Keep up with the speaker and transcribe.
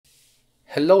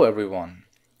Hello everyone.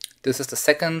 This is the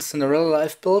second Cinderella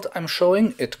Live build I'm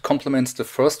showing. It complements the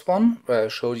first one where I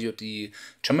showed you the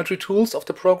geometry tools of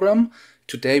the program.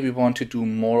 Today we want to do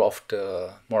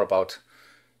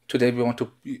today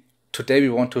we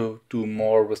want to do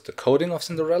more with the coding of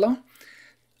Cinderella.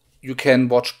 You can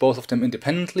watch both of them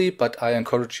independently, but I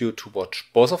encourage you to watch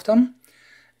both of them.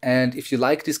 And if you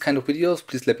like these kind of videos,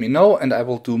 please let me know and I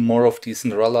will do more of these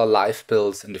Cinderella Live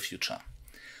builds in the future.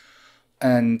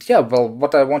 And yeah, well,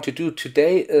 what I want to do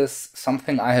today is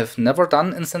something I have never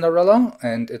done in Cinderella,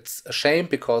 and it's a shame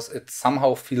because it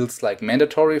somehow feels like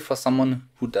mandatory for someone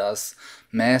who does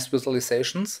math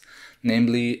visualizations,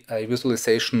 namely a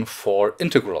visualization for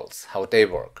integrals, how they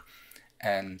work.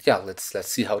 And yeah, let's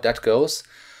see how that goes.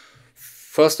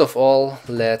 First of all,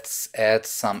 let's add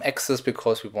some x's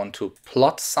because we want to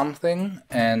plot something,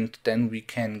 and then we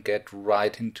can get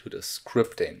right into the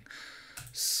scripting.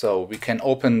 So we can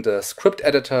open the script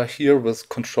editor here with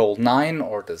Control 9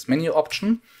 or this menu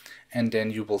option, and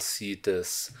then you will see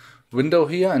this window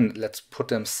here, and let's put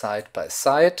them side by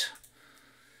side.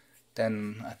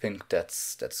 Then I think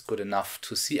that's good enough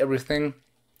to see everything.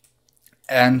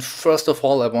 And first of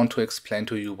all, I want to explain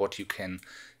to you what you can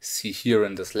see here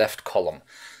in this left column.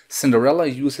 Cinderella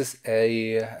uses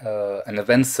an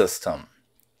event system.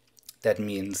 That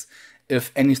means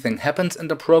if anything happens in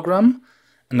the program,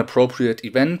 an appropriate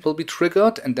event will be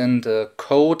triggered, and then the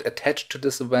code attached to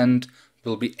this event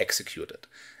will be executed.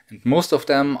 And most of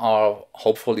them are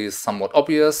hopefully somewhat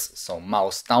obvious. So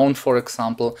mouse down, for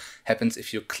example, happens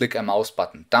if you click a mouse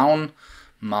button down.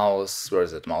 Mouse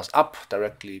up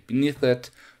directly beneath it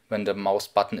when the mouse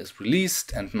button is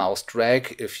released, and mouse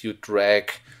drag if you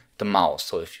drag the mouse.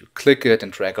 So if you click it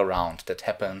and drag around, that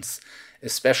happens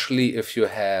especially if you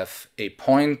have a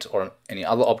point or any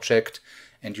other object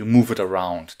and you move it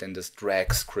around, then this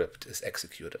drag script is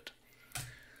executed.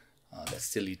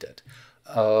 Let's delete it.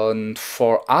 And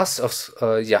for us,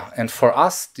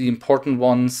 the important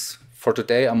ones for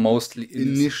today are mostly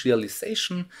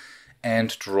initialization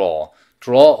and draw.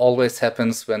 Draw always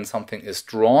happens when something is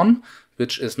drawn,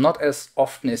 which is not as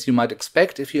often as you might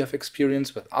expect if you have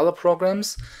experience with other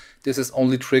programs. This is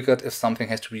only triggered if something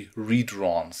has to be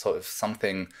redrawn, so if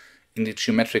something in the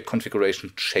geometric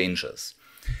configuration changes.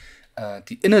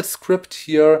 The init script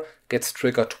here gets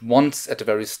triggered once at the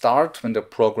very start when the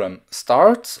program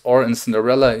starts, or in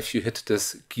Cinderella if you hit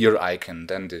this gear icon,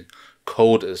 then the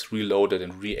code is reloaded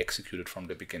and re-executed from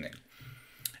the beginning.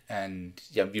 And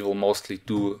yeah, we will mostly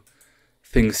do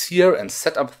things here and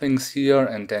set up things here,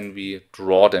 and then we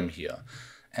draw them here.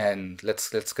 And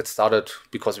let's get started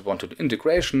because we want to do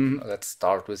integration. Let's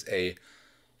start with a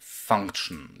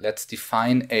function. Let's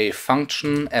define a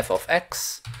function f of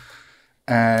x.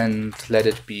 And let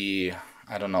it be,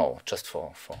 I don't know, just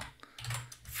for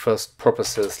first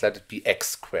purposes, let it be x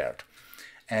squared.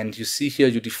 And you see here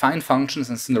you define functions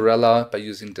in Cinderella by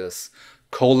using this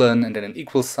colon and then an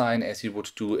equal sign, as you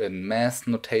would do in math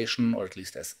notation, or at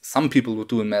least as some people would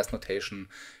do in math notation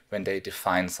when they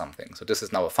define something. So this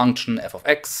is now a function f of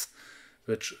x,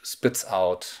 which spits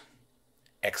out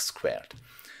x squared.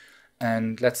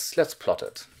 And let's plot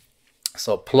it.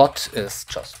 So plot is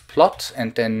just plot,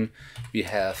 and then we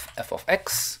have f of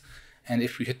x, and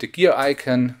if we hit the gear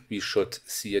icon, we should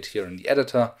see it here in the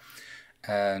editor.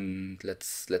 And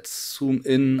let's zoom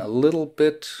in a little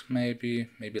bit, maybe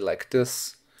like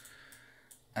this.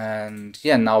 And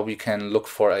yeah, now we can look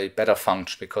for a better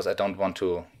function because I don't want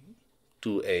to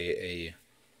do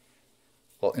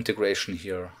well, integration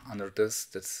here under this.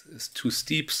 This is too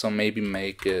steep, so maybe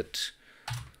make it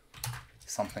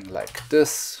something like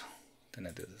this. Then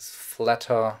it is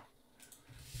flatter,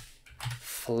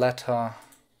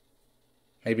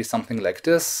 maybe something like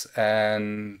this,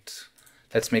 and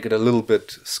let's make it a little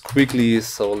bit squiggly,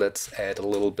 so let's add a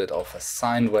little bit of a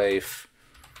sine wave,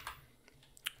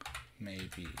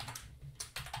 maybe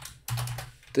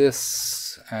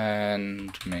this,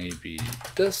 and maybe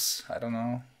this, I don't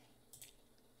know.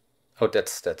 Oh,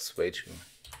 that's way too,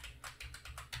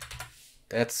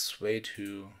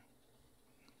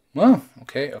 well,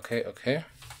 okay.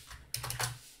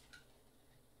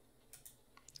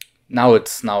 Now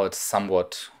it's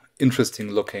somewhat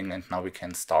interesting looking, and now we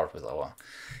can start with our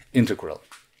integral.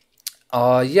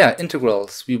 Yeah,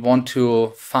 integrals. We want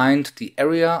to find the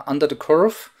area under the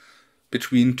curve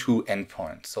between two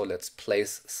endpoints. So let's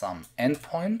place some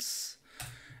endpoints,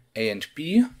 A and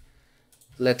B.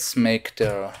 Let's make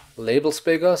their labels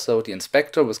bigger. So the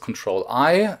inspector with Control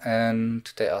I,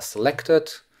 and they are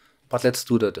selected. But let's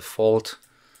do the default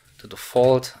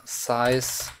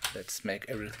size. Let's make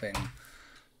everything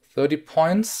 30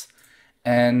 points.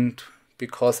 And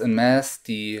because in math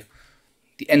the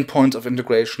The endpoints of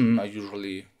integration are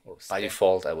usually, or by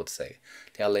default I would say,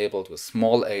 they are labeled with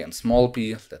small a and small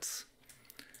b. Let's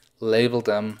label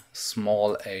them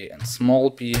small a and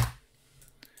small b.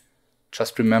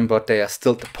 Just remember they are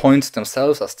still, the points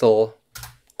themselves are still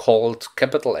called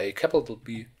capital A, capital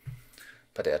B,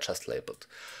 but they are just labeled.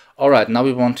 Alright, now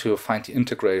we want to find the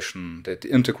integration, the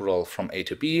integral from a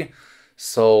to b.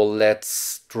 So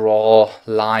let's draw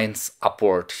lines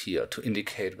upward here to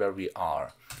indicate where we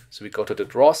are. So we go to the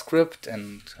draw script,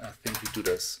 and I think we do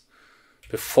this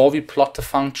before we plot the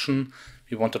function.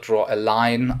 We want to draw a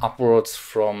line upwards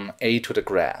from a to the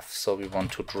graph. So we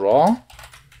want to draw,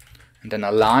 and then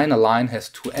a line has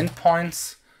two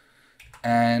endpoints.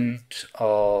 And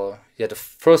yeah, the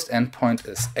first endpoint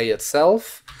is a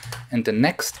itself, and the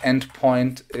next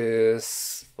endpoint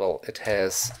is, well, it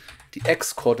has the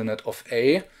x coordinate of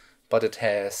a, but it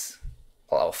has,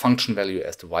 well, our function value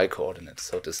as the y coordinate.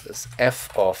 So this is f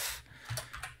of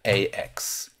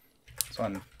ax. So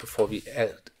and before we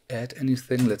add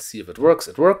anything, let's see if it works.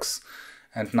 It works.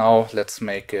 And now let's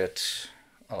make it,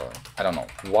 I don't know,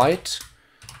 white,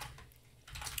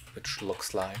 which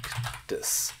looks like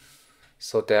this.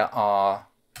 So there are,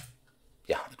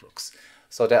 yeah, it works.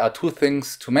 So there are two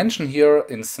things to mention here.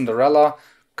 In Cinderella,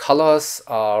 colors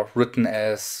are written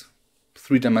as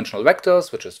three-dimensional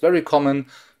vectors, which is very common,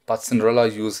 but Cinderella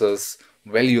uses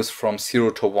values from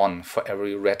 0 to 1 for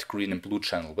every red, green, and blue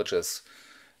channel, which is,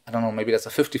 I don't know, maybe that's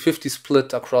a 50-50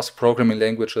 split across programming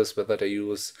languages, whether they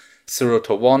use 0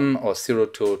 to 1 or 0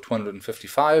 to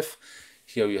 255.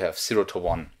 Here you have 0 to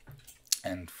 1.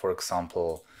 And for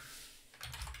example,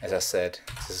 as I said,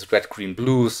 this is red, green,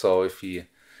 blue, so if we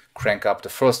crank up the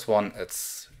first one,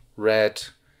 it's red,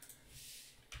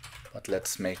 but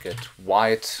let's make it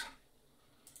white.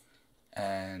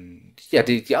 And yeah,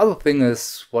 the other thing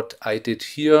is what I did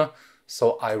here.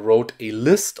 So I wrote a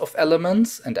list of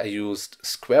elements and I used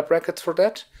square brackets for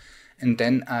that. And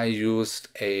then I used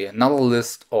another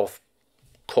list of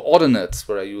coordinates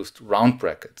where I used round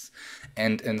brackets.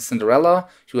 And in Cinderella,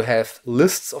 you have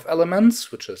lists of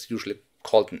elements, which is usually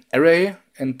called an array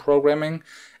in programming.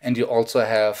 And you also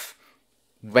have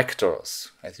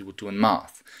vectors, as you would do in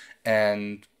math.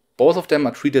 And both of them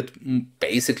are treated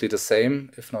basically the same,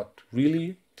 if not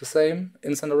really the same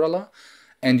in Cinderella.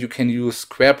 And you can use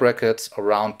square brackets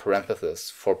around parentheses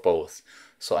for both.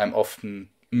 So I'm often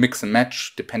mix and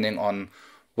match depending on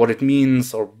what it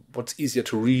means or what's easier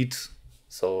to read.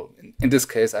 So in this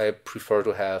case, I prefer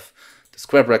to have the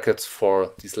square brackets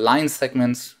for these line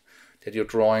segments that you're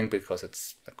drawing because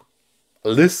it's like a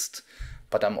list,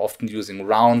 but I'm often using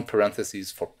round parentheses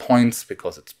for points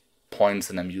because it's points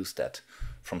and I'm used that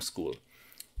from school.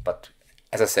 But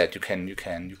as I said, you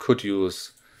could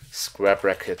use square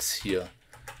brackets here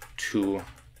too.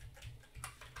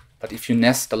 But if you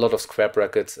nest a lot of square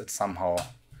brackets, it somehow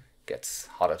gets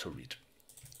harder to read.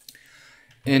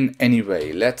 In any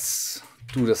way, let's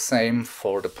do the same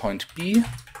for the point B.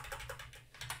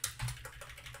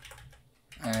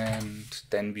 And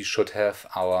then we should have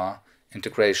our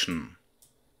integration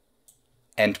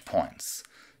endpoints.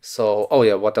 So, oh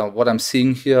yeah, what I'm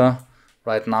seeing here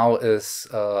right now is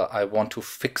I want to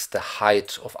fix the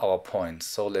height of our points.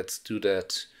 So let's do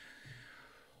that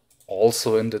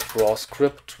also in the draw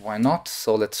script. Why not?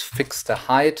 So let's fix the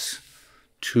height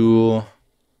to,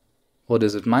 what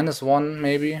is it, -1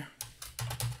 maybe?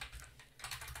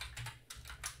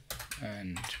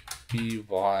 And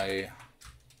by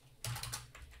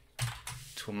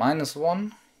to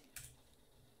 -1.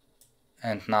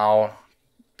 And now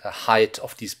the height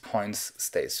of these points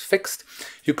stays fixed.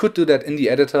 You could do that in the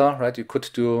editor, right? You could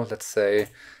do, let's say,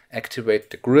 activate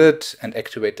the grid and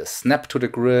activate the snap to the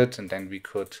grid, and then we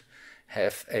could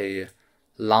have a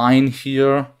line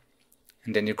here,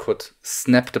 and then you could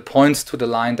snap the points to the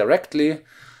line directly.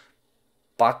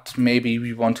 But maybe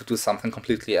we want to do something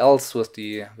completely else with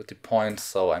the points,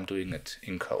 so I'm doing it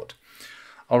in code.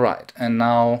 All right, and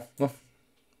now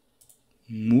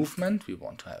movement. We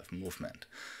want to have movement.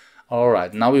 All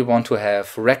right, now we want to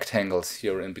have rectangles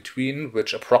here in between,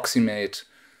 which approximate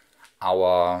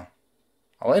our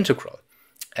integral.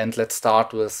 And let's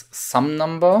start with some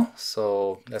number.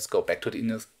 So let's go back to the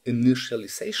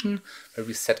initialization where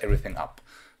we set everything up.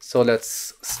 So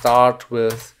let's start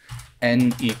with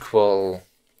n equal,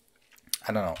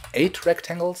 I don't know, 8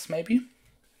 rectangles maybe.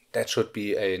 That should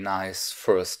be a nice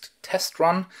first test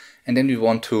run. And then we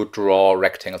want to draw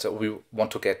rectangles. So we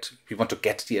want to get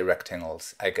the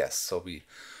rectangles, I guess. So we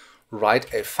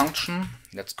write a function.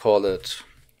 Let's call it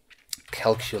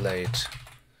calculate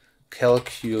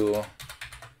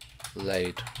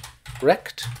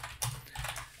rect.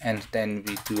 And then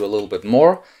we do a little bit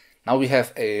more. Now we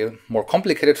have a more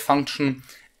complicated function,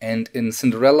 and in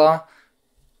Cinderella,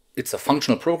 it's a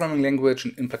functional programming language,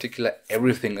 and in particular,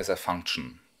 everything is a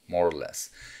function, more or less.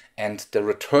 And the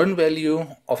return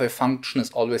value of a function is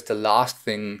always the last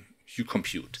thing you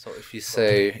compute. So if you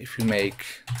say, if you make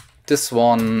this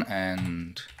one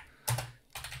and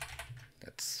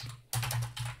let's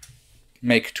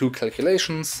make 2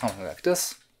 calculations, something like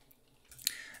this,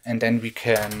 and then we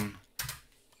can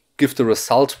give the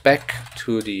result back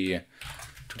to the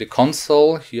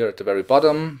console here at the very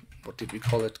bottom. What did we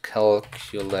call it?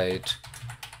 Calculate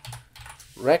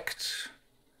rect.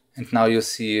 And now you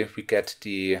see we get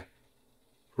the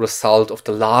result of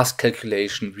the last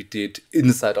calculation we did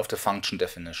inside of the function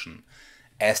definition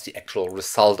as the actual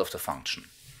result of the function.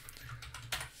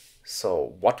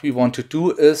 So what we want to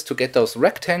do is to get those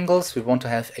rectangles, we want to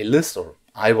have a list, or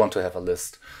I want to have a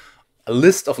list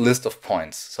of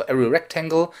points. So every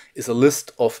rectangle is a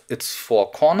list of its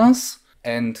 4 corners,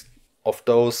 and of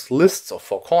those lists of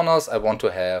 4 corners I want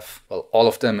to have, well, all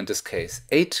of them, in this case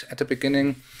 8 at the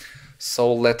beginning.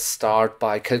 So let's start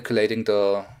by calculating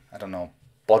the, I don't know,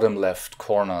 bottom left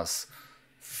corners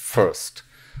first.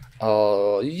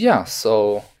 Yeah,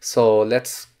 so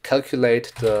let's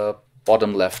calculate the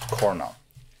bottom left corner.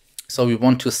 So we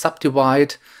want to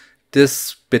subdivide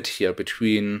this bit here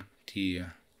between the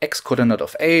x-coordinate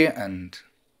of A and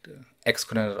the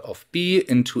x-coordinate of B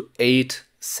into 8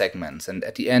 segments. And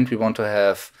at the end we want to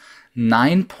have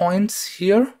 9 points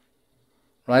here,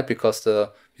 right? Because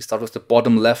we start with the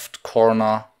bottom left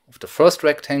corner of the first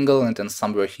rectangle, and then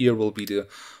somewhere here will be the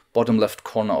bottom left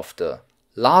corner of the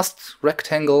last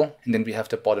rectangle, and then we have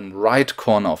the bottom right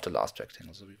corner of the last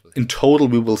rectangle. So in total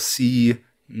we will see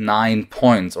 9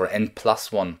 points, or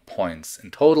n+1 points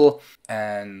in total,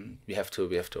 and we have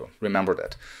to remember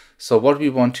that. So what we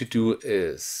want to do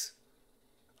is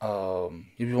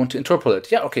we want to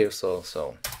interpolate. Yeah, okay, so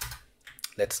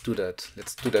let's do that.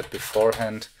 Let's do that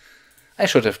beforehand. I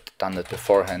should have done it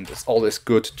beforehand. It's always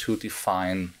good to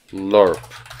define lerp.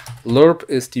 Lerp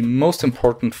is the most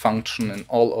important function in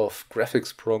all of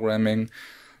graphics programming.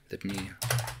 Let me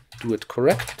do it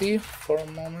correctly for a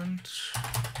moment.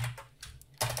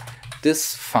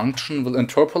 This function will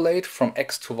interpolate from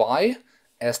x to y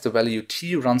as the value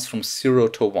t runs from 0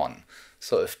 to 1.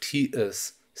 So if t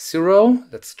is 0,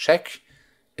 let's check,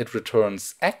 it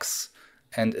returns x,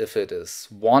 and if it is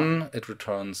 1, it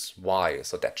returns y,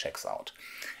 so that checks out.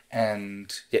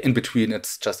 And yeah, in between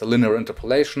it's just a linear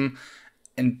interpolation,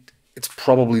 and it's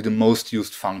probably the most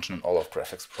used function in all of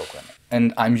graphics programming.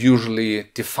 And I'm usually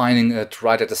defining it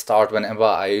right at the start whenever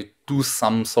I do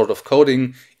some sort of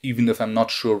coding, even if I'm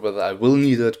not sure whether I will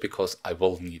need it, because I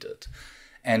will need it.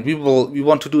 And we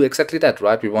want to do exactly that,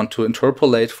 right? We want to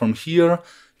interpolate from here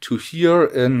to here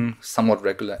in somewhat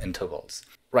regular intervals.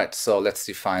 Right, so let's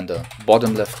define the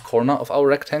bottom left corner of our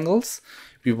rectangles.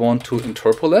 We want to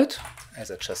interpolate, as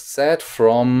I just said,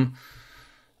 from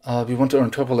we want to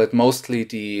interpolate mostly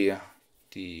the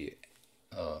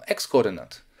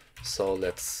x-coordinate. So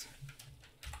let's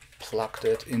plug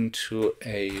that into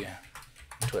a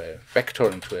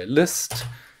vector, into a list,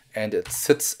 and it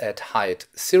sits at height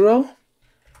 0.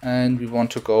 And we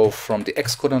want to go from the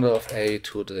x-coordinate of A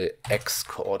to the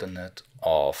x-coordinate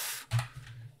of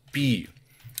B.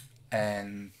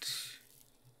 And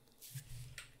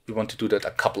we want to do that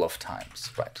a couple of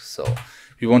times, right? So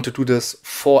we want to do this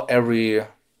for every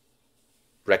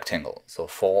rectangle, so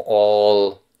for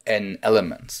all n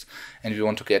elements, and we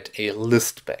want to get a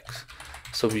list back.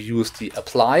 So we use the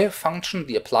apply function.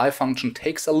 The apply function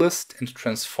takes a list and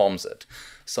transforms it.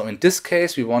 So in this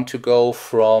case we want to go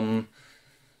from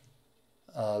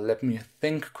let me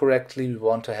think correctly, we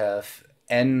want to have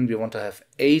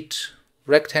 8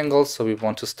 rectangles, so we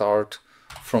want to start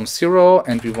from 0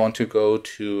 and we want to go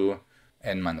to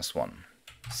n-1.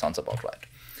 Sounds about right.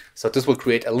 So this will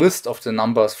create a list of the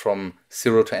numbers from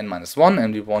 0 to n-1,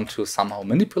 and we want to somehow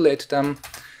manipulate them.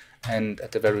 And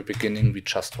at the very beginning we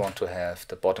just want to have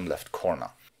the bottom left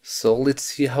corner. So let's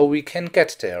see how we can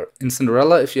get there. In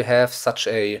Cinderella, if you have such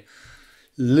a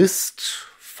list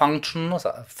function,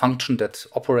 a function that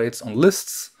operates on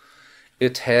lists,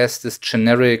 it has this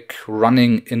generic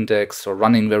running index or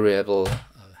running variable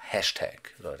hashtag,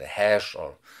 or the hash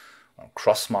or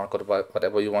cross mark, or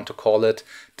whatever you want to call it.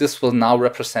 This will now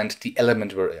represent the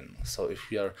element we're in. So if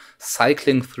we are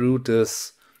cycling through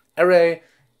this array,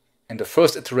 in the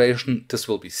first iteration this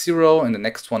will be 0, in the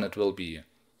next one it will be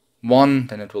 1,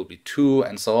 then it will be 2,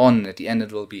 and so on. At the end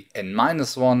it will be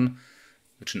n-1,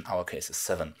 which in our case is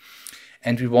 7.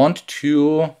 And we want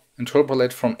to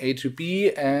interpolate from A to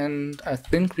B, and I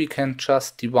think we can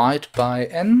just divide by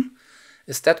n.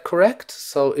 Is that correct?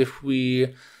 So if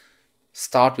we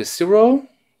start with 0.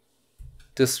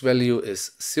 This value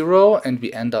is 0, and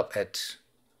we end up at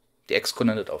the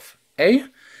x-coordinate of a.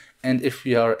 And if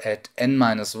we are at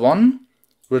n-1,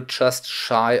 we're just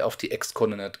shy of the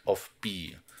x-coordinate of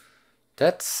b.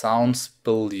 That sounds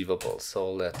believable.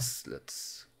 So let's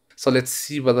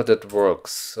see whether that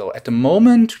works. So at the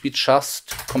moment we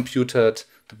just computed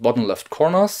the bottom left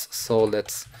corners. So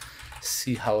let's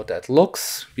see how that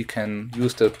looks. We can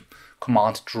use the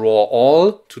command draw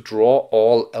all to draw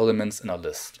all elements in a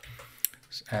list.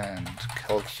 And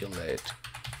calculate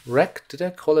rect. Did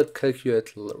I call it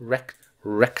calculate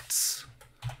rects?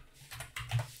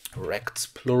 Rects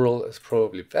plural is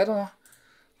probably better.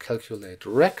 Calculate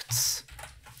rects.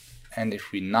 And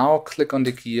if we now click on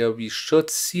the gear, we should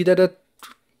see that it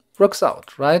works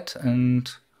out, right? And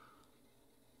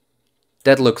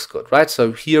that looks good, right?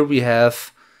 So here we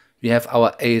have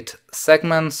our 8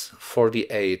 segments for the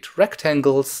 8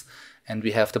 rectangles, and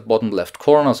we have the bottom left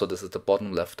corner. So this is the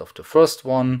bottom left of the first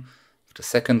one, the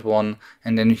second one,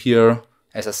 and then here,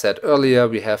 as I said earlier,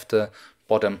 we have the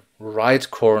bottom right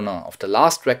corner of the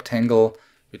last rectangle,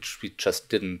 which we just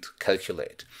didn't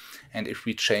calculate. And if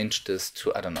we change this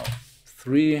to, I don't know,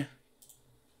 3,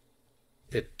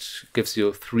 it gives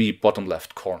you 3 bottom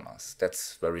left corners.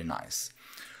 That's very nice.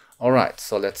 All right,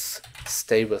 so let's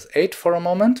stay with 8 for a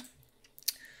moment.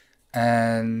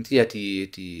 And yeah,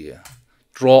 the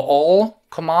draw all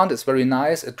command is very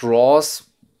nice. It draws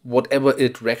whatever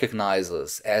it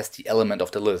recognizes as the element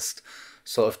of the list.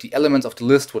 So if the elements of the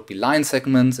list would be line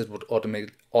segments, it would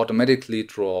automatically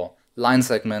draw line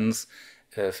segments.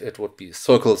 If it would be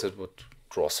circles, it would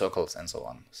draw circles, and so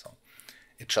on. So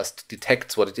it just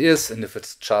detects what it is, and if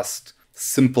it's just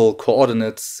simple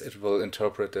coordinates, it will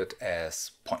interpret it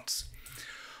as points.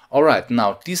 All right,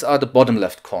 now these are the bottom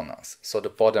left corners. So the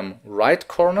bottom right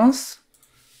corner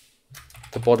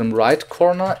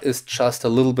is just a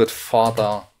little bit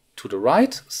farther to the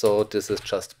right. So this is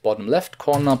just bottom left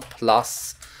corner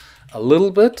plus a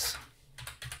little bit.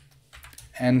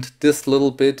 And this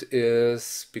little bit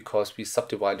is, because we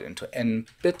subdivide it into n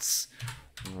bits,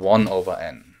 1 over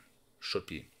n should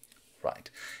be right.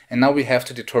 And now we have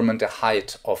to determine the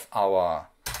height of our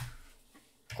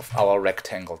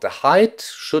rectangle. The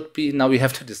height should be, now we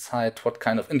have to decide what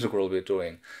kind of integral we're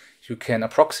doing. You can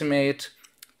approximate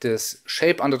this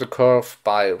shape under the curve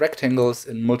by rectangles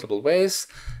in multiple ways.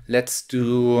 Let's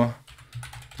do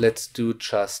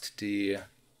just the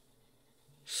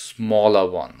smaller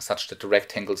one, such that the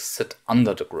rectangles sit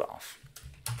under the graph.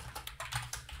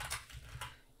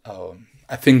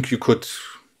 I think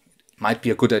might be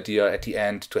a good idea at the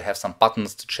end to have some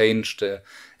buttons to change the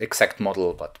exact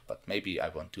model, but maybe I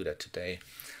won't do that today.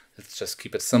 Let's just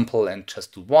keep it simple and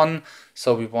just do 1.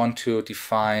 So we want to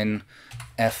define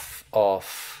f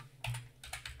of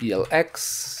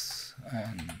blx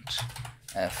and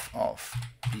f of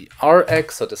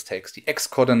brx. So this takes the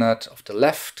x-coordinate of the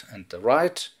left and the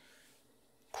right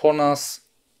corners,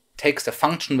 takes the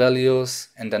function values,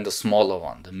 and then the smaller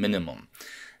one, the minimum.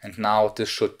 And now this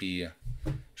should be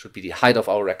the height of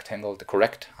our rectangle, the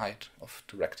correct height of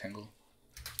the rectangle.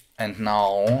 And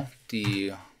now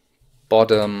the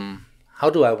bottom, how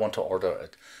do I want to order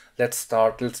it?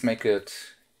 Let's make it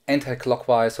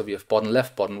anti-clockwise. So we have bottom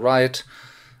left, bottom right,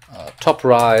 top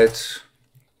right,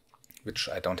 which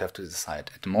I don't have to decide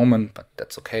at the moment, but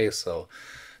that's okay. So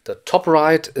the top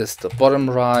right is the bottom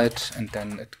right, and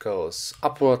then it goes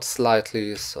upwards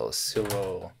slightly. So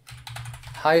 0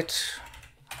 height,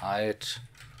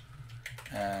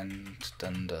 and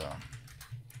then the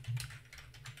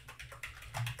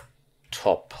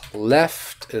top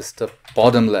left is the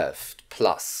bottom left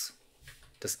plus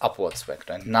this upwards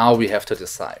vector. And now we have to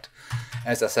decide.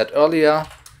 As I said earlier,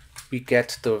 we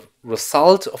get the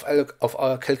result of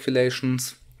our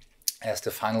calculations as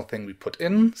the final thing we put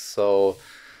in. So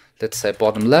let's say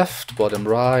bottom left, bottom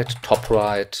right, top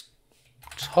left.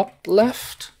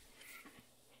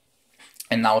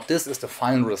 And now this is the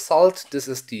final result. This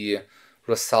is the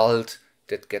result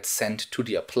that gets sent to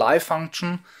the apply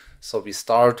function. So we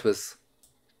start with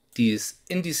these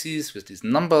indices, with these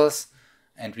numbers,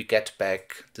 and we get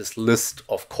back this list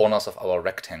of corners of our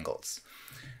rectangles.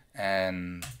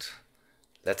 And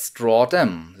let's draw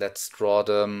them. Let's draw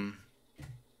them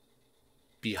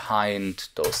behind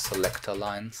those selector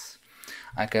lines,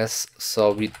 I guess.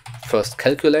 So we first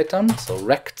calculate them. So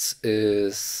rects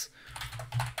is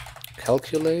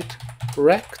calculate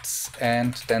rects,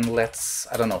 and then let's,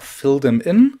 I don't know, fill them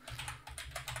in.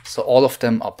 So all of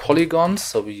them are polygons,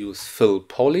 so we use fill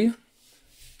poly.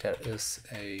 There is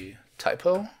a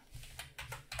typo.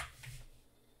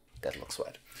 That looks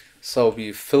right. So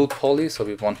we fill poly, so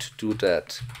we want to do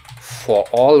that for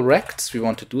all rects. We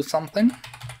want to do something.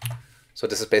 So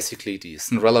this is basically the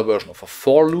Cinderella version of a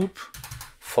for loop.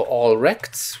 For all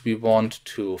rects, we want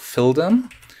to fill them.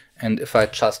 And if I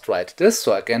just write this,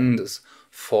 so again, this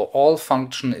for all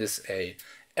function is a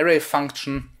array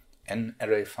function, an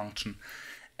array function,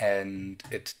 and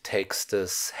it takes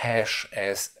this hash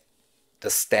as the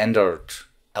standard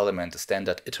element, the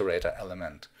standard iterator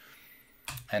element.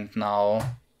 And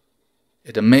now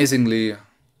it amazingly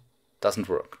doesn't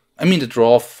work. I mean, the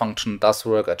draw function does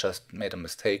work. I just made a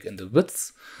mistake in the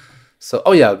width. So,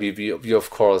 oh yeah, we of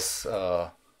course,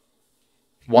 1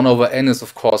 over n is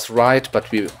of course right, but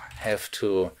we have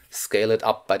to scale it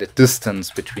up by the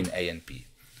distance between a and b.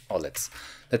 Or let's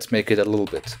make it a little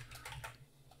bit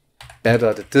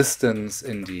better. The distance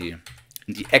in the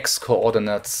x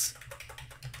coordinates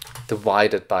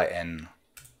divided by n.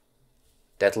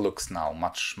 That looks now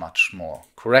much more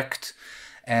correct.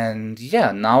 And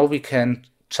yeah, now we can,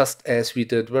 just as we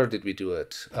did, where did we do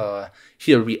it?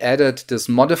 Here we added this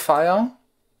modifier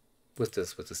with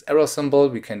this arrow symbol.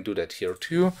 We can do that here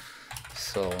too.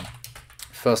 So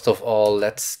first of all,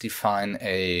 let's define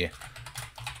a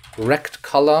rect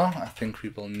color. I think we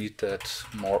will need that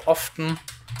more often.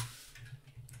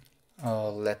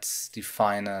 Let's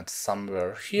define it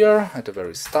somewhere here at the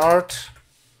very start.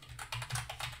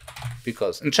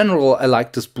 Because in general, I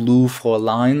like this blue for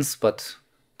lines, but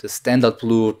the standard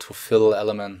blue to fill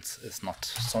elements is not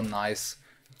so nice,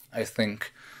 I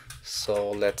think. So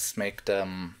let's make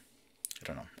them, I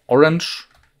don't know, orange.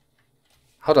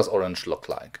 How does orange look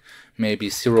like? Maybe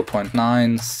 0.9,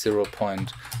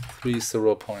 0.3,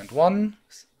 0.1.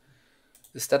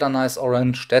 Is that a nice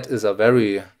orange? That is a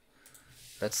very,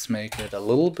 let's make it a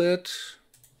little bit.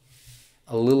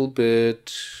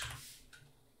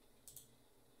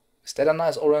 Is that a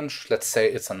nice orange? Let's say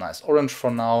it's a nice orange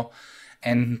for now.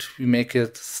 And we make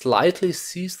it slightly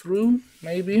see-through,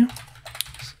 maybe.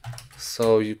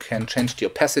 So you can change the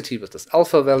opacity with this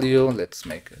alpha value. Let's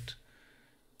make it.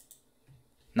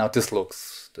 Now this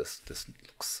looks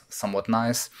somewhat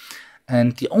nice.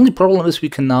 And the only problem is we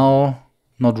can now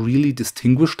not really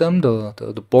distinguish them,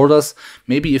 the borders.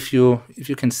 Maybe if you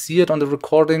can see it on the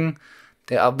recording,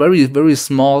 there are very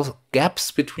small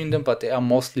gaps between them, but they are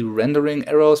mostly rendering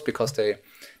arrows because the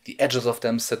edges of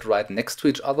them sit right next to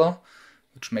each other,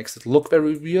 which makes it look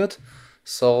very weird.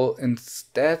 So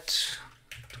instead,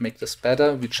 to make this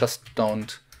better, we just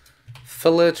don't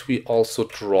fill it, we also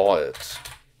draw it.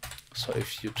 So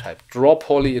if you type draw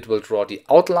poly, it will draw the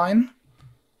outline.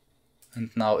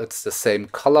 And now it's the same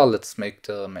color. Let's make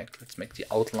the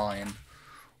outline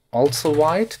also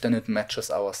white, then it matches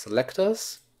our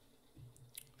selectors.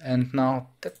 And now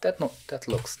that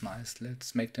looks nice.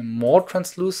 Let's make them more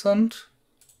translucent,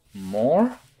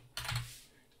 more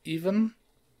even.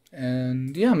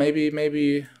 And yeah, maybe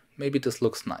this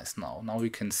looks nice now. Now we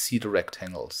can see the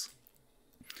rectangles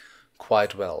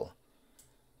quite well.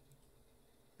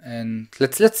 And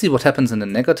let's see what happens in the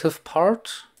negative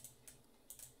part.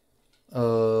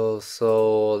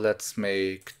 So let's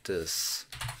make this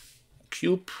a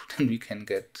cube. Then we can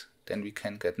get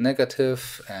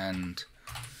negative and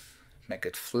make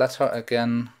it flatter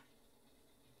again.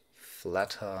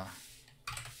 Flatter.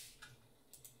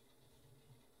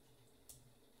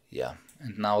 Yeah,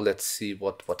 and now let's see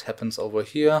what happens over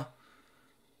here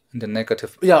in the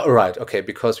negative. Yeah, right. Okay,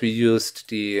 because we used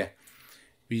the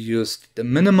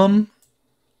minimum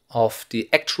of the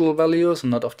actual values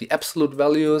and not of the absolute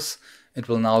values. It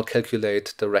will now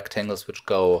calculate the rectangles which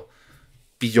go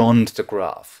beyond the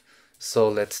graph. So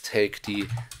let's take the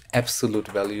absolute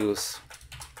values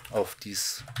of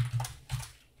these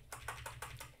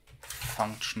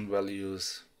function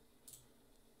values,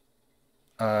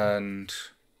 and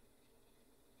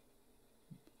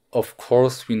of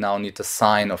course we now need the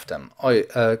sign of them. Oh,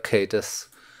 okay, this.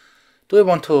 Do I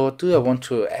want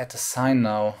to add a sign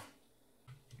now?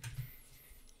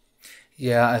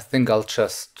 Yeah, I think I'll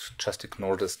just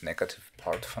ignore this negative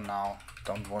part for now.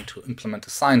 Don't want to implement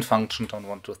a sign function. Don't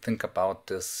want to think about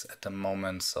this at the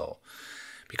moment. So,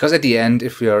 because at the end,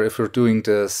 if we're doing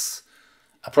this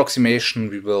approximation,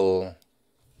 we will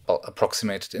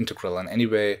approximate the integral in any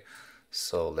way.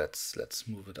 So let's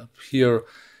move it up here.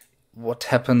 What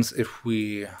happens if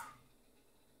we?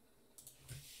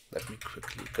 Let me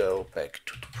quickly go back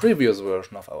to the previous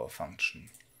version of our function.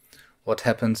 What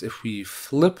happens if we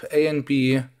flip a and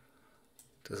b?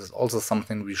 This is also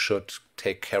something we should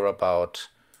take care about.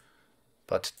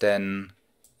 But then,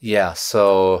 yeah,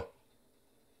 so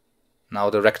now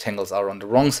the rectangles are on the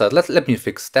wrong side. Let me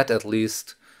fix that at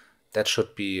least. That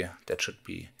should be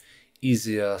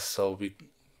easier. So we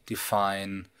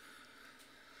define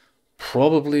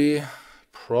probably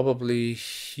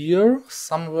here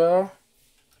somewhere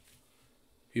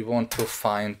we want to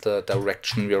find the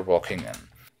direction we are walking in.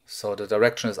 So the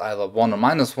direction is either 1 or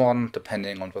 -1,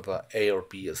 depending on whether A or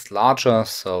B is larger.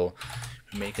 So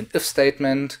we make an if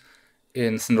statement.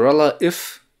 In Cinderella,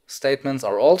 if statements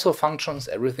are also functions,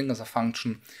 everything is a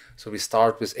function. So we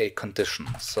start with a condition.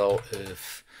 So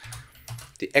if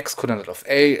the x-coordinate of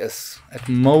A is at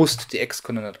most the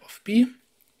x-coordinate of B,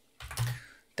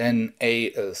 then A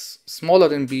is smaller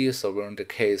than B, so we're in the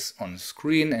case on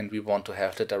screen, and we want to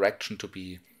have the direction to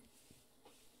be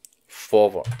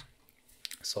forward.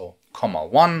 So, comma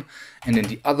 1, and in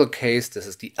the other case, this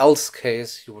is the else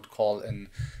case, you would call in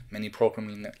many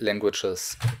programming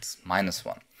languages, it's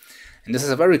 -1. And this is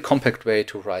a very compact way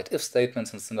to write if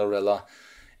statements in Cinderella.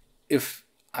 If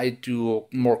I do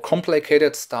more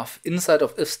complicated stuff inside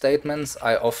of if statements,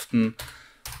 I often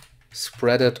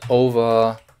spread it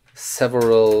over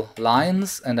several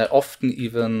lines, and I often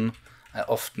even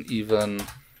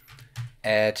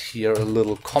add here a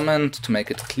little comment to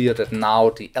make it clear that now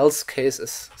the else case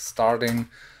is starting,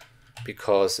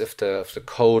 because if the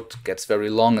code gets very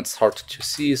long, it's hard to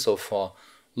see. So for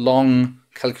long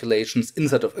calculations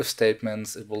inside of if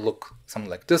statements, it will look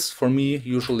something like this for me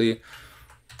usually,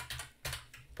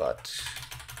 but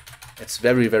it's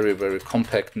very, very, very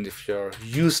compact, and if you're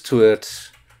used to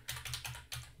it,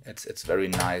 it's very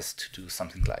nice to do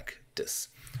something like this.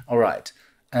 All right,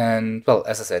 and well,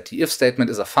 as I said, the if statement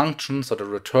is a function, so the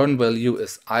return value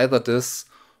is either this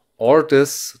or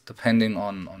this, depending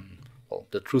on well,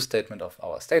 the true statement of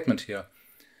our statement here,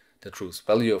 the true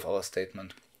value of our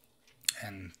statement,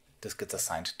 and this gets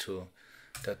assigned to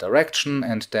the direction,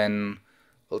 and then,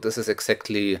 well, this is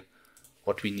exactly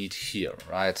what we need here,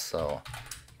 right? So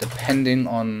depending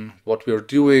on what we're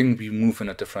doing, we move in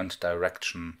a different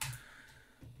direction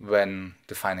when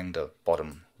defining the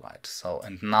bottom, right? So,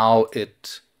 and now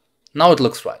it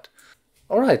looks right.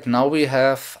 All right, now we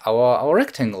have our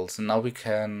rectangles, and now we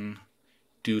can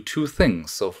do two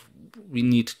things. So we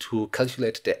need to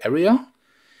calculate the area,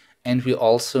 and we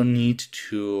also need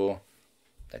to,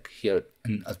 like here,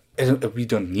 we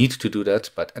don't need to do that,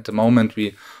 but at the moment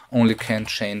we only can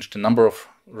change the number of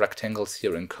rectangles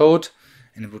here in code,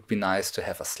 and it would be nice to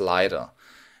have a slider.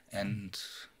 And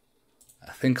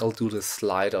I think I'll do the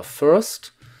slider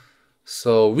first.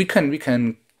 So we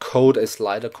can code a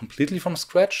slider completely from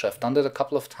scratch. I've done that a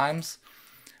couple of times,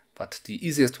 but the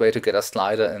easiest way to get a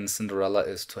slider in Cinderella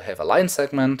is to have a line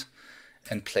segment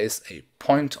and place a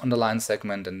point on the line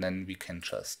segment, and then we can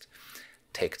just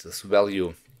take this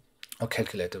value or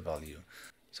calculate the value.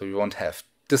 So we won't have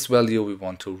this value, we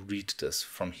want to read this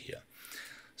from here.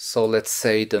 So let's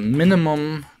say the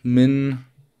minimum min-rects,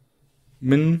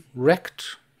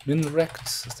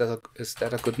 is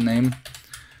that a good name?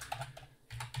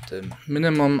 The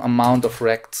minimum amount of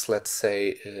rects, let's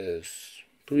say, is,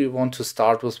 do we want to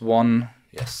start with 1?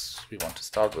 Yes, we want to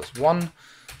start with 1.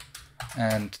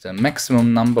 And the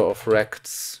maximum number of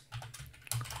rects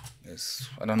is,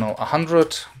 I don't know,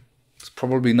 100. It's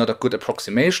probably not a good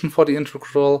approximation for the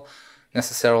integral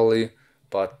necessarily,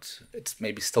 but it's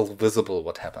maybe still visible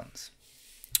what happens.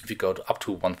 If you go up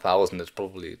to 1000, it's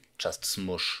probably just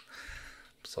smush.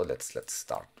 So let's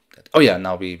start that. Oh yeah,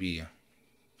 now we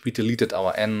deleted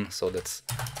our n, so let's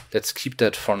keep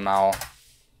that for now,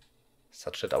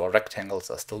 such that our rectangles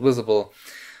are still visible.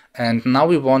 And now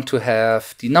we want to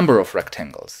have the number of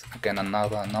rectangles. Again,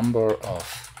 another number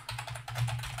of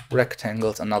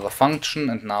rectangles, another function,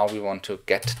 and now we want to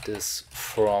get this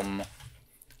from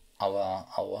our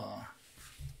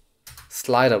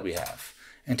slider we have.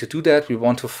 And to do that, we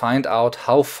want to find out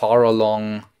how far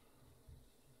along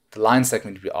the line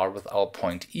segment we are with our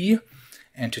point E.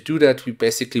 And to do that, we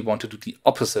basically want to do the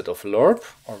opposite of lerp,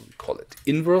 or we call it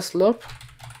inverse lerp.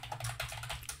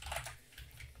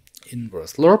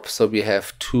 Inverse lerp. So we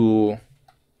have 2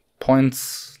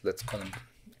 points, let's call them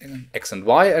x and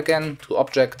y again, 2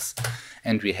 objects,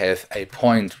 and we have a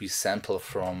point we sample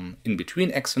from in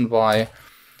between x and y,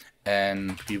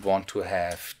 and we want to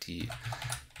have the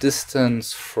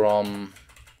distance from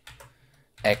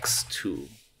x to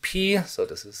p, so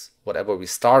this is whatever we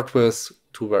start with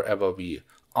to wherever we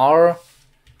are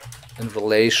in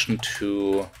relation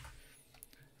to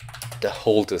the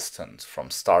whole distance from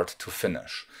start to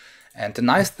finish. And the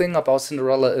nice thing about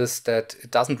Cinderella is that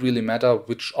it doesn't really matter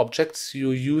which objects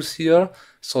you use here.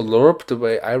 So lerp, the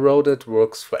way I wrote it,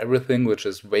 works for everything which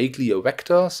is vaguely a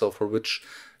vector, so for which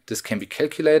this can be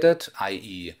calculated,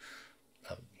 i.e.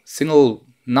 single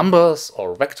numbers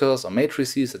or vectors or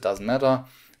matrices, it doesn't matter.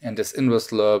 And this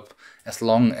inverse lerp, as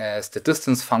long as the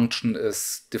distance function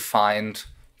is defined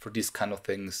for these kind of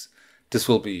things, this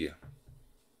will be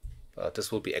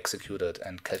this will be executed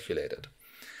and calculated.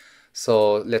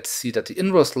 So let's see that the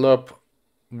inverse lerp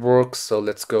works. So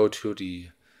let's go to the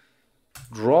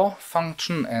draw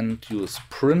function and use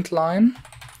print line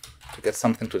to get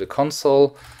something to the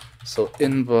console. So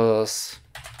inverse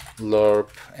lerp,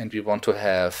 and we want to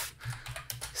have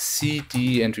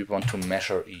CD and we want to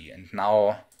measure E. And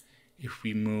now if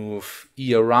we move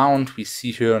E around, we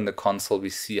see here in the console, we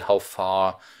see how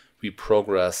far we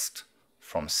progressed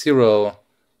from 0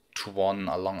 to 1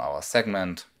 along our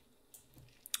segment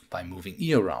by moving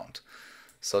E around.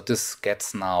 So this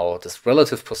gets now this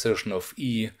relative position of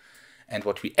E, and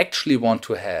what we actually want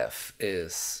to have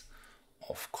is,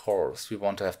 of course, we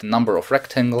want to have the number of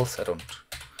rectangles. I don't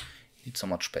need so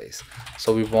much space.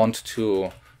 So we want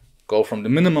to go from the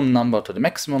minimum number to the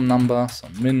maximum number. So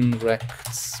min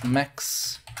rects,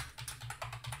 max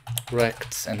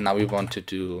rects, and now we want to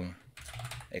do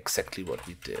exactly what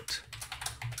we did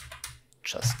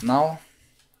just now.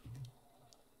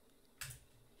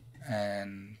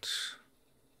 And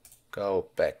go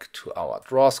back to our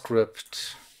draw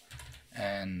script,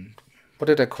 and what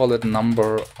did I call it?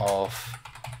 Number of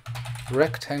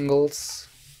rectangles,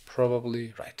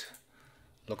 probably, right.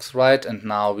 Looks right. And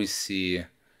now we see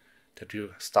that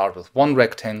you start with 1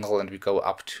 rectangle and we go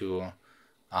up to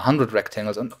 100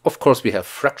 rectangles. And of course we have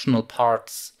fractional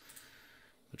parts,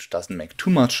 which doesn't make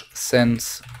too much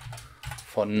sense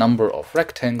for number of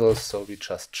rectangles. So we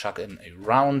just chuck in a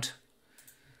round.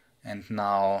 And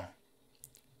now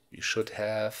we should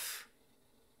have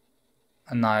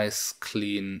a nice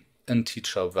clean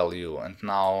integer value. And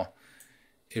now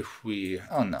if we,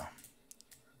 oh no.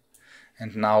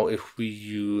 And now if we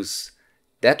use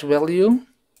that value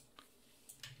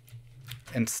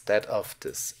instead of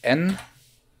this n,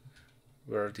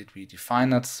 where did we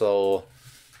define it? So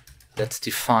let's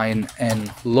define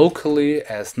n locally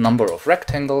as number of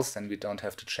rectangles, and we don't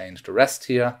have to change the rest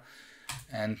here.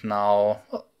 And now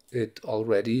it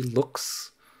already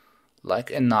looks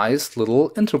like a nice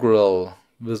little integral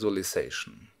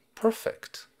visualization.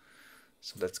 Perfect.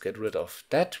 So let's get rid of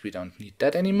that. We don't need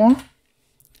that anymore.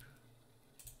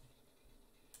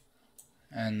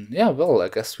 And yeah, well, I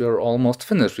guess we're almost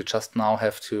finished. We just now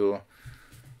have to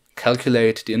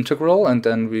calculate the integral, and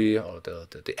then or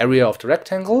the area of the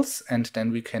rectangles, and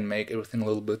then we can make everything a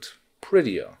little bit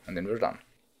prettier, and then we're done.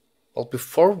 Well,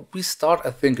 before we start,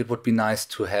 I think it would be nice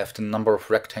to have the number of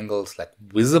rectangles like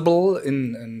visible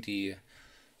in the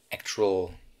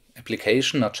actual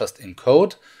application, not just in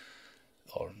code,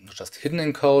 or not just hidden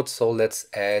in code. So let's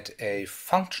add a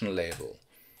function label.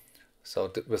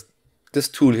 So with this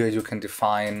tool here, you can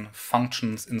define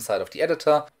functions inside of the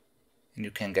editor, and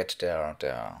you can get their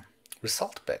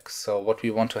result back. So what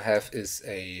we want to have is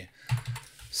a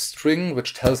string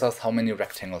which tells us how many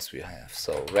rectangles we have.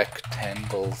 So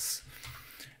rectangles,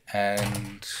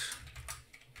 and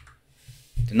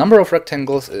the number of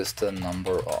rectangles is the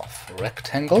number of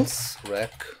rectangles.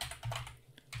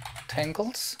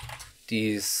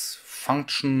 These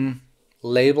function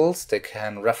labels, they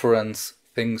can reference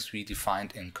things we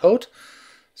defined in code.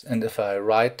 And if I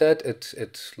write that,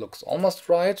 it looks almost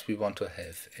right. We want to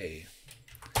have a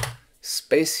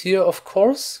space here, of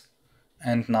course.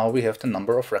 And now we have the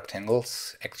number of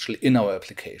rectangles actually in our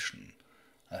application.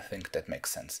 I think that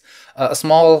makes sense. A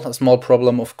small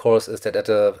problem, of course, is that at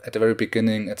the very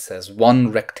beginning it says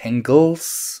 1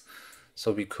 rectangles.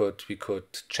 So we could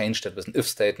change that with an if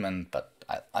statement, but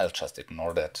I'll just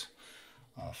ignore that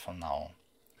for now.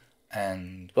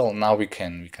 And well, now we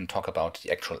can talk about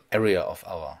the actual area of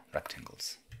our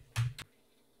rectangles.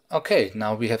 Okay,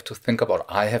 now I have to think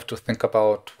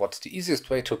about what's the easiest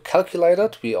way to calculate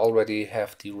it. We already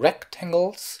have the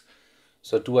rectangles.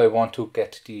 So do I want to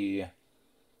get the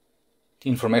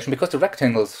information? Because the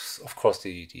rectangles, of course,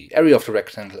 the area of the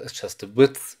rectangle is just the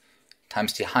width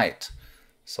times the height.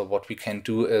 So what we can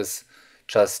do is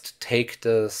just take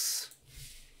the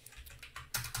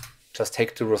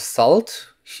result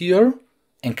here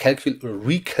and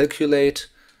recalculate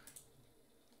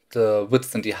the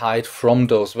width and the height from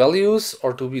those values,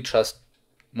 or do we just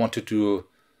want to do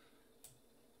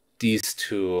these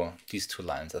two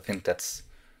lines? I think that's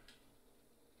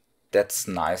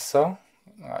nicer.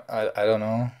 I don't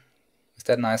know. Is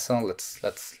that nicer? Let's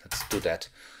do that.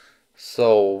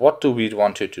 So what do we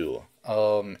want to do?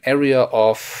 Area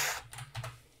of,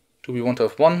 do we want to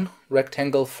have 1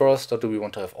 rectangle first, or do we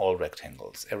want to have all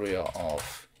rectangles? Area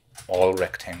of all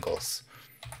rectangles,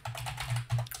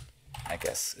 I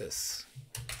guess, is,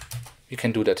 you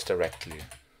can do that directly.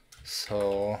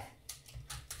 So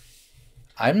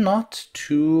I'm not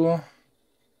too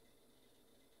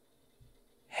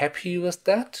happy with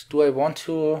that. Do I want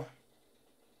to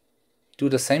do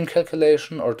the same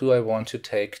calculation, or do I want to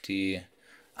take the...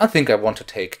 I think I want to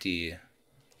take the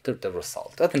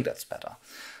result. I think that's better.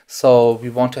 So we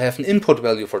want to have an input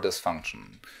value for this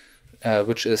function,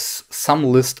 which is some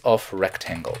list of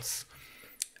rectangles.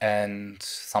 And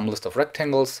some list of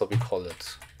rectangles, so we call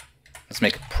it, let's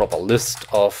make a proper list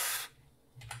of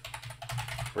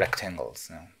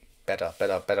rectangles. Better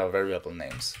variable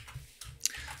names.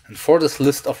 And for this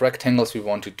list of rectangles, we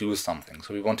want to do something.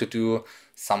 So we want to do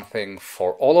something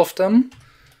for all of them,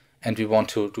 and we want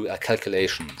to do a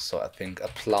calculation. So I think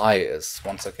apply is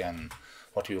once again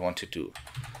what we want to do.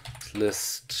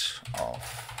 List of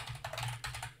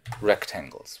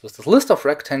rectangles. With this list of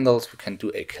rectangles, we can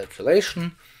do a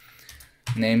calculation.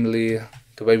 Namely,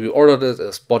 the way we ordered it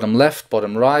is bottom left,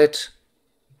 bottom right,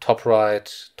 top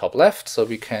left. So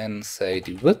we can say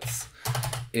the width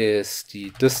is the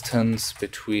distance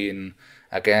between,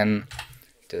 again,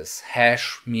 this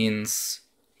hash means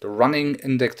the running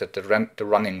index, the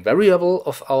running variable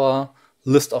of our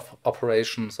list of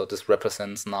operations. So this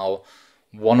represents now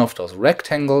one of those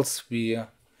rectangles we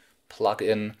plug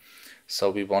in.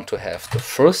 So we want to have the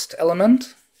first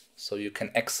element. So you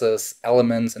can access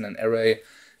elements in an array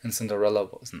in Cinderella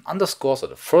with an underscore. So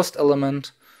the first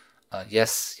element.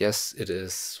 Yes, it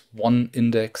is one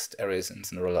indexed. Arrays in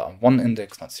Cinderella are one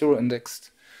indexed, not zero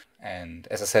indexed. And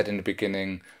as I said in the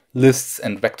beginning, lists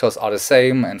and vectors are the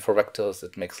same. And for vectors,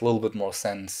 it makes a little bit more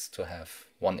sense to have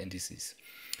one indices.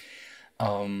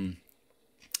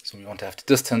 So we want to have the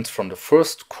distance from the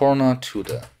first corner to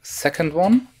the second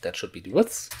one. That should be the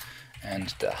width.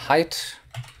 And the height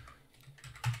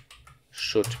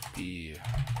should be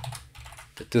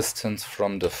the distance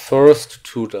from the first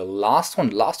to the last one.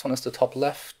 The last one is the top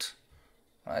left,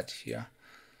 right here.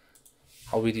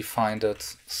 How we defined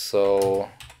it. So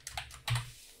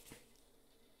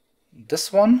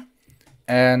this one.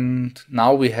 And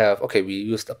now we have, okay, we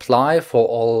used apply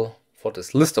for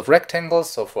this list of rectangles.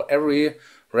 So for every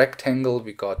rectangle,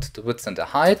 we got the width and the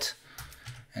height.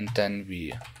 And then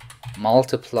we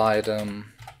multiply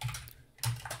them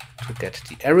to get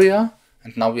the area.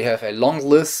 And now we have a long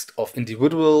list of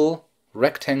individual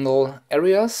rectangle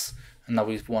areas. And now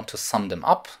we want to sum them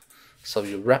up. So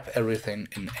we wrap everything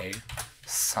in a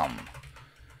sum.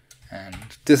 And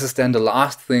this is then the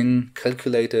last thing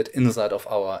calculated inside of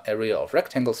our area of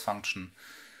rectangles function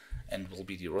and will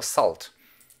be the result.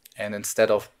 And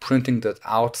instead of printing that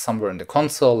out somewhere in the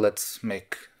console, let's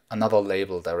make another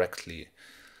label directly.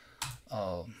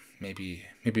 Maybe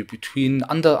between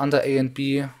under A and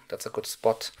B. That's a good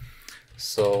spot.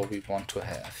 So we want to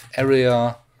have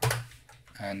area,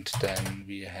 and then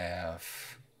we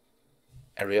have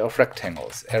area of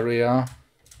rectangles. Area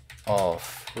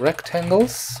of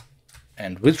rectangles.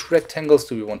 And which rectangles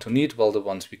do we want to need? Well, the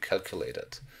ones we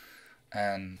calculated.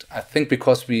 And I think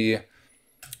because we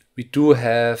do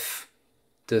have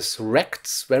this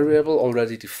rects variable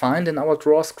already defined in our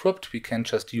draw script, we can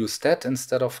just use that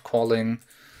instead of calling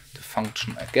the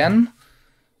function again.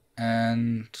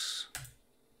 And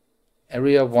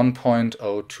area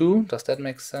 1.02, does that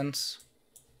make sense?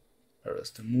 Where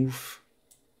is the move?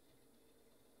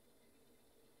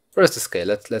 Where is the scale?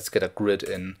 Let's get a grid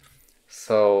in.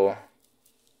 So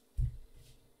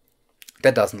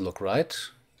that doesn't look right,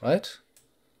 right?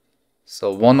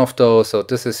 So one of those, so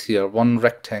this is here, one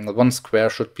rectangle, one square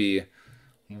should be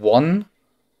 1.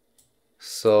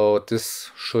 So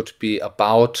this should be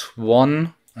about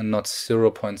 1 and not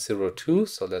 0.02.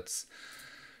 So let's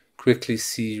quickly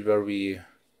see where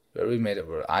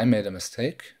I made a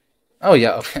mistake. Oh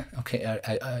yeah, okay.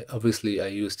 I obviously I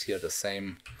used here the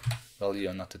same value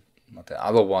and not the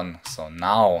other one. So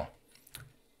now,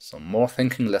 so more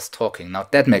thinking, less talking. Now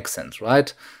that makes sense,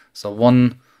 right? So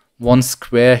one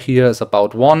square here is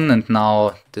about 1, and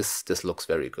now this looks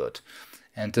very good.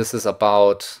 And this is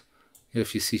about,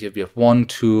 if you see here, we have 1,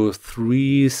 2,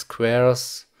 3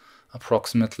 squares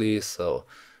approximately. So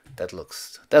that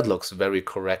looks very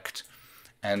correct.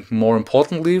 And more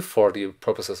importantly, for the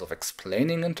purposes of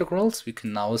explaining integrals, we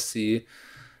can now see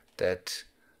that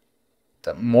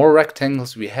the more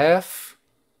rectangles we have,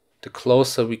 the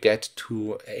closer we get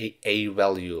to a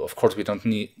value. Of course, we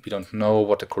don't know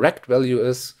what the correct value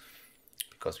is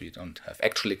because we don't have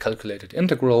actually calculated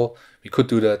integral. We could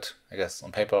do that, I guess,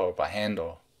 on paper or by hand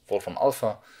or Wolfram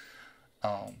Alpha.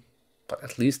 But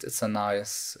at least it's a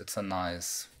nice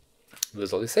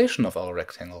visualization of our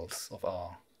rectangles, of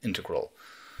our integral.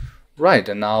 Right,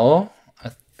 and now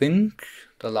I think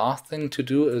the last thing to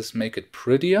do is make it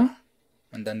prettier,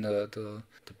 and then the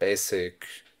basic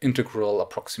integral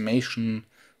approximation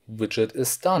widget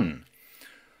is done.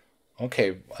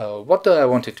 Okay, what do I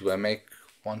want to do? I make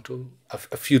want to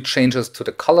a few changes to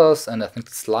the colors, and I think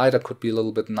the slider could be a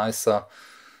little bit nicer.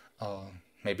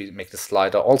 Maybe make the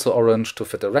slider also orange to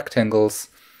fit the rectangles.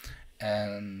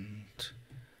 And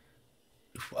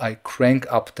if I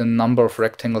crank up the number of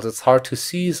rectangles, it's hard to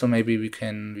see, so maybe we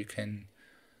can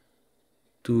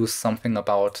do something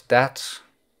about that.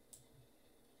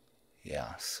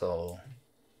 Yeah, so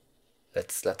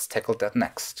let's tackle that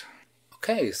next.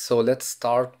 Okay, so let's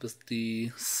start with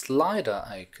the slider,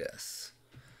 I guess.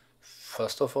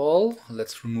 First of all,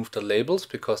 let's remove the labels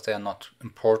because they are not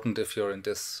important if you're in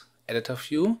this editor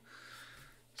view.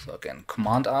 So again,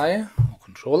 Command I or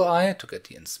Control I to get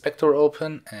the inspector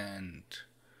open and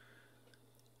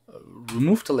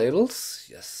remove the labels.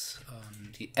 Yes,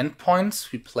 the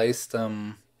endpoints, we place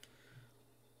them,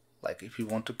 like if we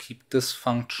want to keep this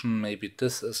function, maybe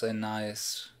this is a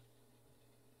nice,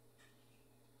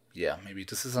 yeah, maybe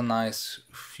this is a nice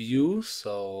view.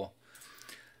 So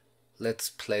let's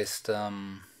place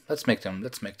them, let's make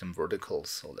them vertical.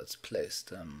 So let's place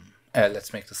them,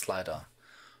 let's make the slider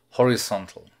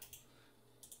horizontal.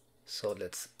 So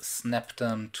let's snap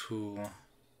them to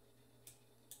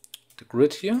the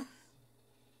grid here.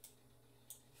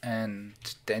 And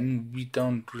then we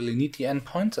don't really need the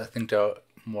endpoints. I think they're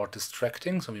more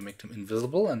distracting, so we make them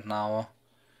invisible. And now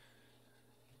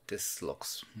this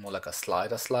looks more like a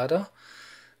slider.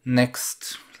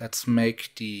 Next, let's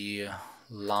make the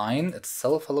line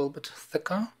itself a little bit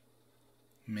thicker.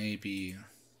 Maybe,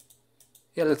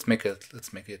 yeah, let's make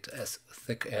it as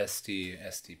thick as the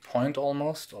point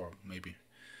almost, or maybe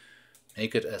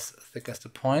make it as thick as the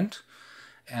point.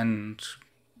 And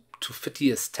to fit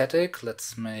the aesthetic,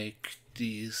 let's make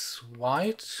these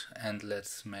white, and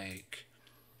let's make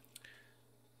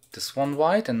this one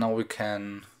white. And now we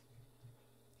can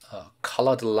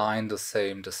color the line the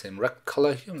same rect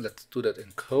color here. Let's do that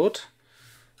in code.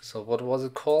 So what was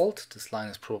it called? This line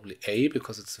is probably A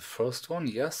because it's the first one.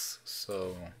 Yes.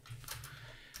 So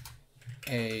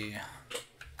a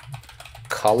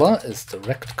color is the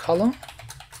rect color.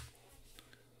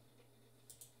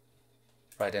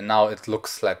 Right, and now it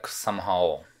looks like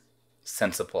somehow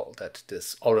sensible that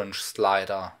this orange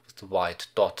slider with the white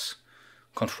dot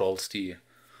controls the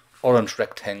orange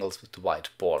rectangles with the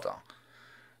white border.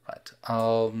 Right.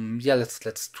 Yeah,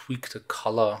 let's tweak the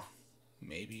color.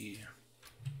 Maybe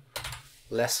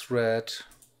less red,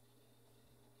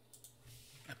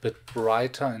 a bit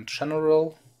brighter in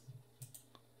general.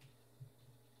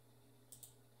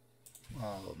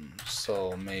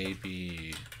 So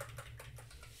maybe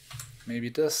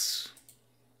this.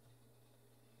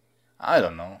 I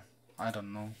don't know.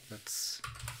 Let's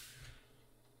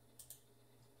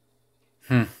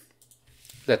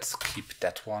keep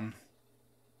that one.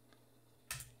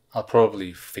 I'll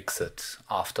probably fix it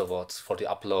afterwards for the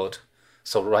upload.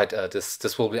 So right,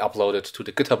 this will be uploaded to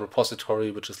the GitHub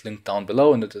repository, which is linked down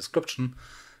below in the description,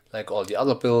 like all the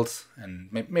other builds.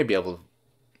 And maybe I will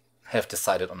have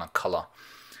decided on a color,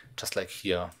 just like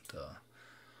here. The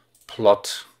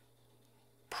plot,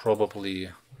 probably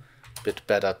a bit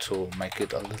better to make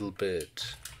it a little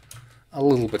bit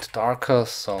darker,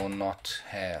 so not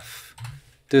have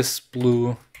this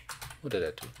blue. What did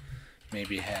I do?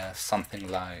 Maybe have something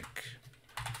like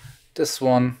this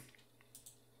one.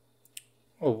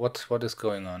 Oh, what is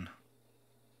going on?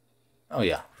 Oh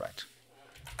yeah, right.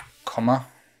 Comma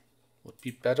would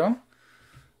be better.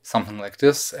 Something like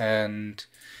this. And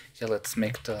yeah, let's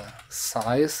make the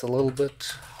size a little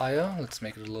bit higher. Let's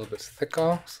make it a little bit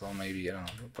thicker. So maybe, I don't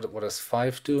know, what does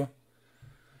 5 do?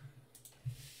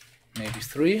 Maybe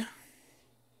 3.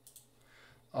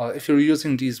 If you're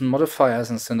using these modifiers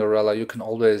in Cinderella, you can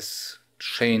always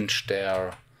change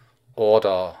their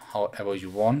order however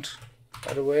you want,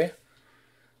 by the way.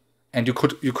 And you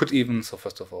could even, so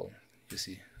first of all, you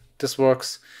see, this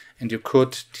works, and you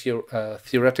could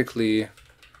theoretically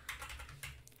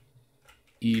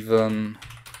even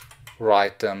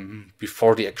write them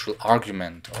before the actual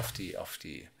argument of the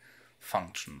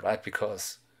function, right?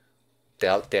 Because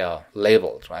they're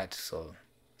labeled, right? So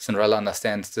Cinderella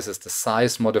understands this is the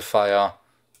size modifier,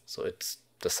 so it's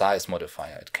the size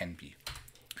modifier. It can be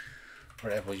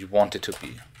whatever you want it to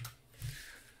be.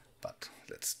 But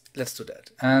let's do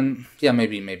that. And yeah,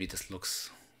 maybe this looks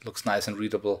nice and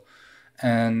readable.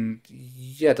 And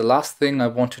yeah, the last thing I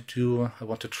want to do, I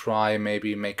want to try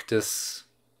maybe make this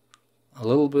a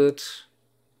little bit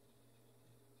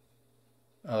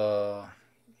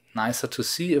nicer to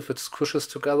see if it squishes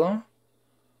together.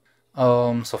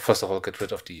 So first of all, get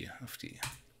rid of the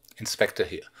inspector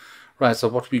here. Right, so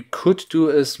what we could do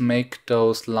is make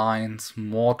those lines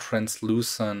more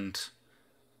translucent.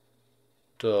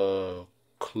 The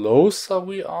closer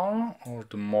we are, or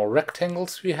the more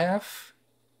rectangles we have.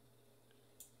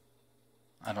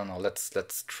 I don't know, let's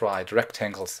try the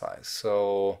rectangle size.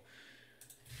 So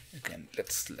again,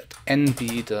 let's let n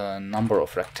be the number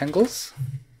of rectangles.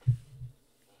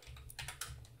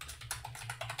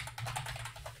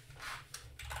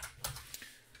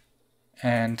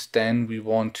 And then we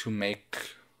want to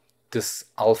make this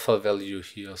alpha value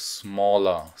here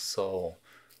smaller. So,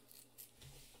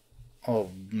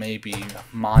 maybe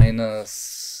minus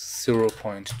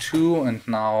 0.2, and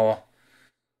now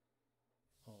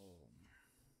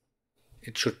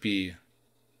it should be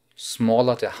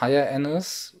smaller the higher n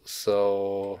is.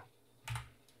 So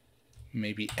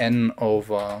maybe n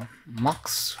over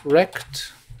max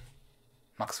rects,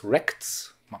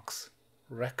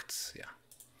 yeah.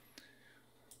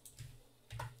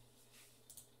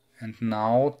 And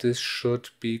now this should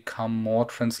become more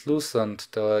translucent.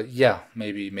 Yeah,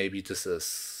 maybe this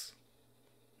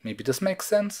makes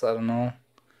sense. I don't know.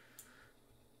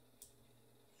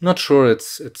 Not sure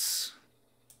it's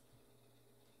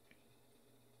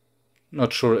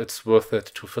not sure it's worth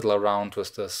it to fiddle around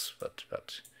with this, but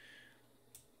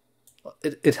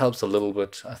it helps a little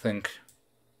bit, I think,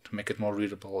 to make it more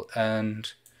readable.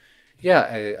 And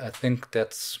yeah, I think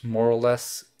that's more or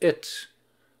less it.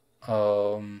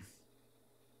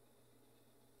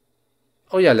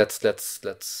 Oh yeah, let's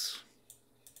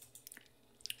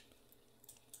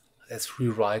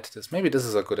rewrite this. Maybe this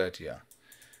is a good idea.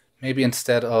 Maybe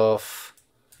instead of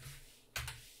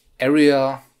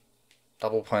area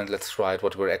double point, let's write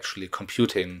what we're actually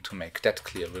computing to make that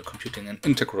clear. We're computing an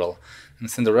integral. In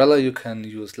Cinderella you can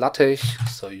use LaTeX,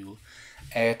 so you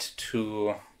add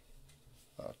two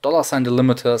 $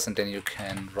 delimiters and then you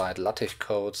can write LaTeX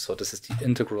code. So this is the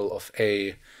integral of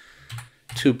a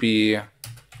to b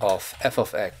of f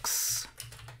of x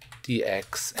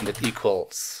dx, and it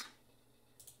equals,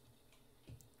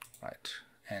 right,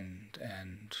 and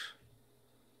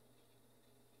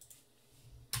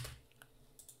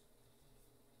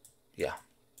yeah,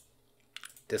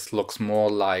 this looks more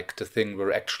like the thing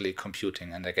we're actually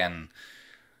computing. And again,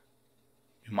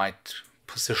 you might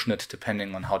position it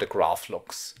depending on how the graph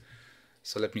looks.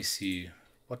 So let me see,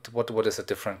 what is a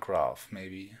different graph?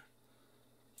 Maybe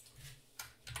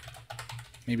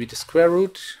the square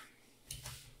root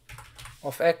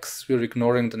of x. We're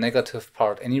ignoring the negative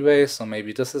part anyway, so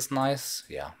maybe this is nice.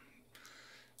 Yeah,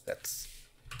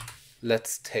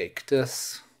 let's take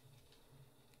this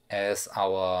as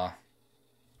our,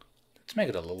 let's make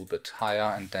it a little bit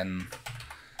higher, and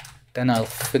then I'll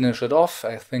finish it off.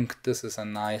 I think this is a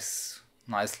nice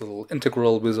little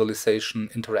integral visualization,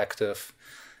 interactive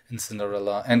in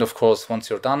Cinderella. And of course, once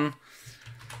you're done,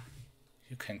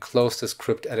 you can close the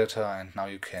script editor, and now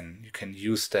you can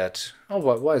use that. Oh,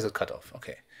 why is it cut off?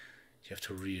 Okay, you have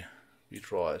to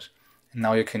redraw it. And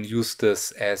now you can use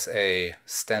this as a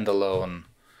standalone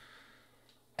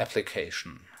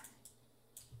application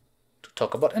to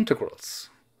talk about integrals.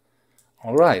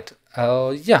 All right,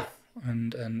 yeah,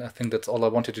 and I think that's all I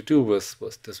wanted to do with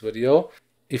this video.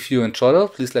 If you enjoyed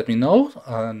it, please let me know.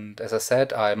 And as I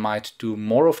said, I might do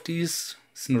more of these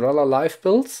Cinderella live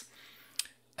builds.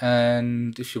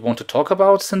 And if you want to talk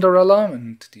about Cinderella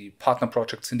and the partner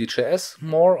project Cindy.js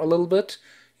more a little bit,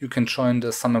 you can join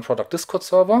the Sun and Product Discord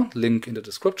server, link in the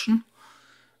description.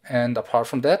 And apart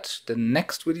from that, the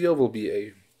next video will be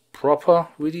a proper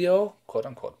video,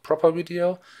 quote-unquote proper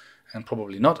video, and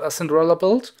probably not a Cinderella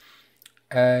build.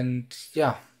 And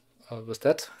yeah, with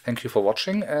that, thank you for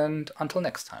watching, and until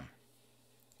next time.